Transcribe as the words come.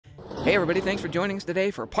Hey everybody, thanks for joining us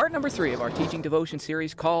today for part number 3 of our teaching devotion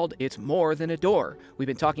series called It's More Than a Door. We've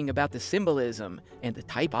been talking about the symbolism and the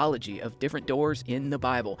typology of different doors in the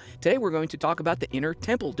Bible. Today we're going to talk about the inner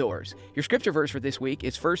temple doors. Your scripture verse for this week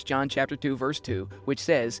is 1 John chapter 2 verse 2, which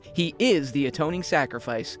says, He is the atoning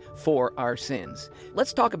sacrifice for our sins.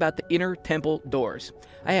 Let's talk about the inner temple doors.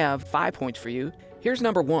 I have 5 points for you. Here's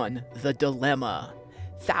number 1, the dilemma.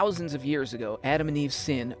 Thousands of years ago, Adam and Eve's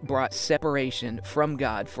sin brought separation from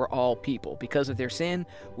God for all people. Because of their sin,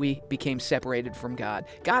 we became separated from God.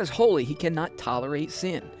 God is holy. He cannot tolerate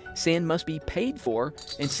sin. Sin must be paid for,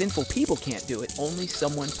 and sinful people can't do it. Only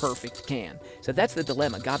someone perfect can. So that's the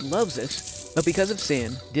dilemma. God loves us, but because of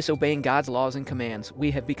sin, disobeying God's laws and commands,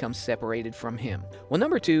 we have become separated from Him. Well,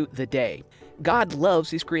 number 2, the day. God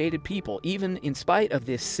loves His created people, even in spite of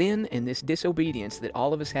this sin and this disobedience that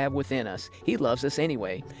all of us have within us. He loves us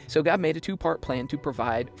anyway. So God made a 2-part plan to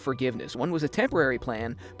provide forgiveness. One was a temporary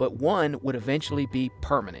plan, but one would eventually be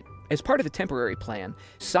permanent. As part of the temporary plan,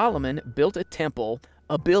 Solomon built a temple,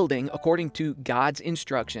 a building according to God's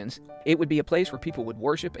instructions. It would be a place where people would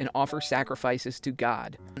worship and offer sacrifices to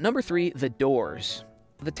God. Number 3, the doors.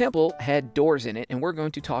 The temple had doors in it, and we're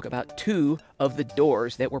going to talk about 2 of the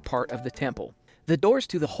doors that were part of the temple. The doors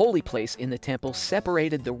to the holy place in the temple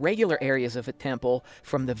separated the regular areas of a temple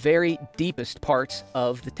from the very deepest parts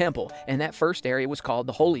of the temple. And that first area was called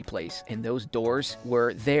the holy place. And those doors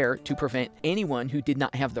were there to prevent anyone who did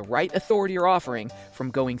not have the right authority or offering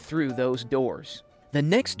from going through those doors. The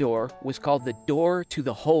next door was called the door to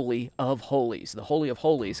the Holy of Holies. The Holy of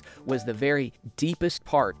Holies was the very deepest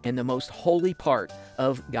part and the most holy part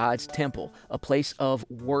of God's temple, a place of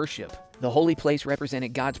worship. The holy place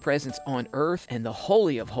represented God's presence on earth, and the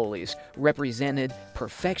Holy of Holies represented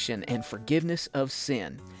perfection and forgiveness of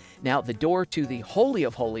sin. Now, the door to the Holy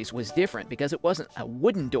of Holies was different because it wasn't a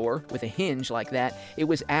wooden door with a hinge like that. It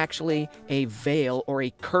was actually a veil or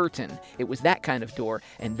a curtain. It was that kind of door,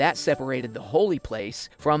 and that separated the holy place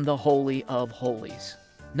from the Holy of Holies.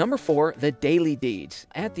 Number 4, the daily deeds.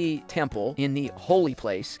 At the temple, in the holy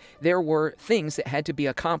place, there were things that had to be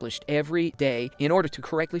accomplished every day in order to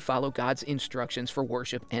correctly follow God's instructions for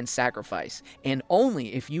worship and sacrifice. And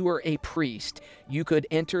only if you were a priest, you could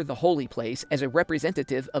enter the holy place as a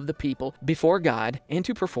representative of the people before God and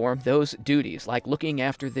to perform those duties, like looking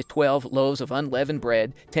after the 12 loaves of unleavened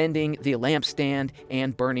bread, tending the lampstand,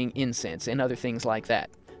 and burning incense, and other things like that.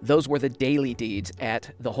 Those were the daily deeds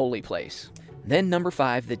at the holy place. Then number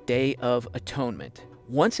 5, the Day of Atonement.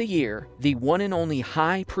 Once a year, the one and only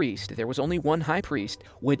high priest, there was only one high priest,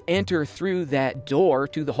 would enter through that door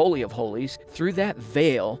to the Holy of Holies, through that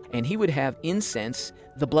veil, and he would have incense,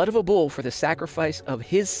 the blood of a bull for the sacrifice of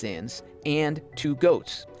his sins, and 2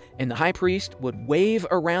 goats. And the high priest would wave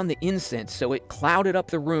around the incense so it clouded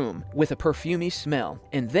up the room with a perfumey smell.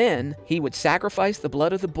 And then he would sacrifice the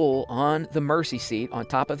blood of the bull on the mercy seat on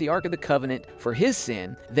top of the Ark of the Covenant for his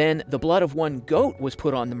sin. Then the blood of 1 goat was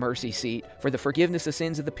put on the mercy seat for the forgiveness of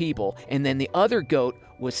sins of the people. And then the other goat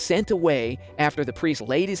was sent away after the priest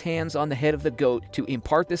laid his hands on the head of the goat to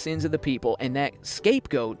impart the sins of the people, and that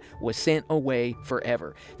scapegoat was sent away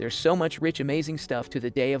forever. There's so much rich, amazing stuff to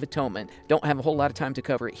the Day of Atonement. Don't have a whole lot of time to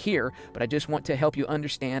cover it here, but I just want to help you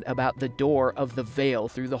understand about the door of the veil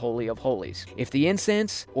through the Holy of Holies. If the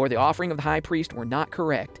incense or the offering of the high priest were not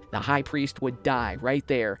correct, the high priest would die right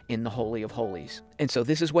there in the Holy of Holies. And so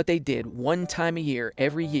this is what they did 1 time a year,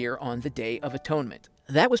 every year on the Day of Atonement.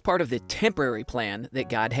 That was part of the temporary plan that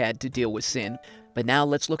God had to deal with sin. But now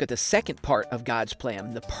let's look at the second part of God's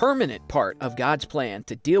plan, the permanent part of God's plan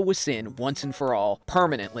to deal with sin once and for all,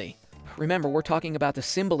 permanently. Remember, we're talking about the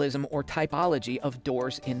symbolism or typology of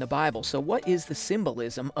doors in the Bible. So what is the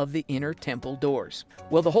symbolism of the inner temple doors?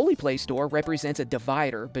 Well, the holy place door represents a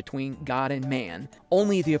divider between God and man.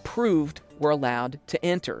 Only the approved were allowed to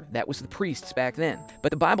enter. That was the priests back then. But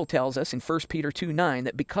the Bible tells us in 1 Peter 2:9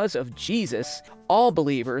 that because of Jesus, all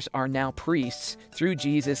believers are now priests through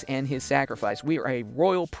Jesus and His sacrifice. We are a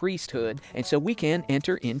royal priesthood, and so we can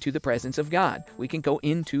enter into the presence of God. We can go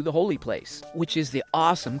into the holy place, which is the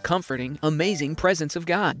awesome, comforting, amazing presence of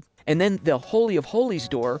God. And then the Holy of Holies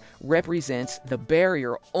door represents the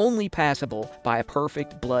barrier only passable by a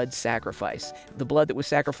perfect blood sacrifice. The blood that was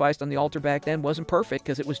sacrificed on the altar back then wasn't perfect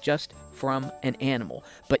because it was just from an animal.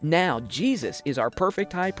 But now Jesus is our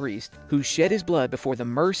perfect high priest who shed his blood before the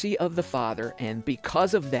mercy of the Father, and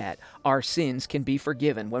because of that, our sins can be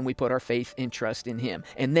forgiven when we put our faith and trust in Him.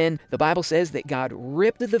 And then the Bible says that God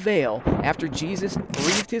ripped the veil after Jesus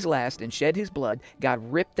breathed His last and shed His blood. God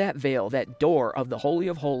ripped that veil, that door of the Holy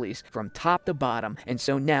of Holies, iniquities from top to bottom. And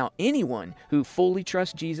so now anyone who fully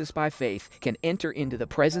trusts Jesus by faith can enter into the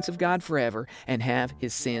presence of God forever and have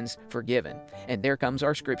his sins forgiven. And there comes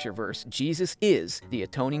our scripture verse. Jesus is the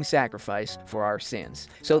atoning sacrifice for our sins.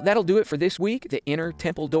 So that'll do it for this week, the inner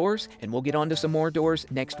temple doors, and we'll get on to some more doors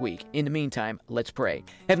next week. In the meantime, let's pray.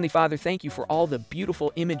 Heavenly Father, thank you for all the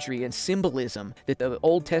beautiful imagery and symbolism that the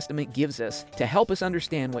Old Testament gives us to help us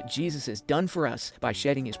understand what Jesus has done for us by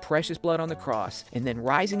shedding his precious blood on the cross and then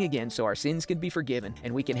rising again so our sins can be forgiven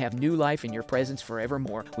and we can have new life in your presence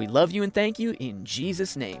forevermore. We love you and thank you in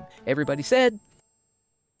Jesus' name. Everybody said,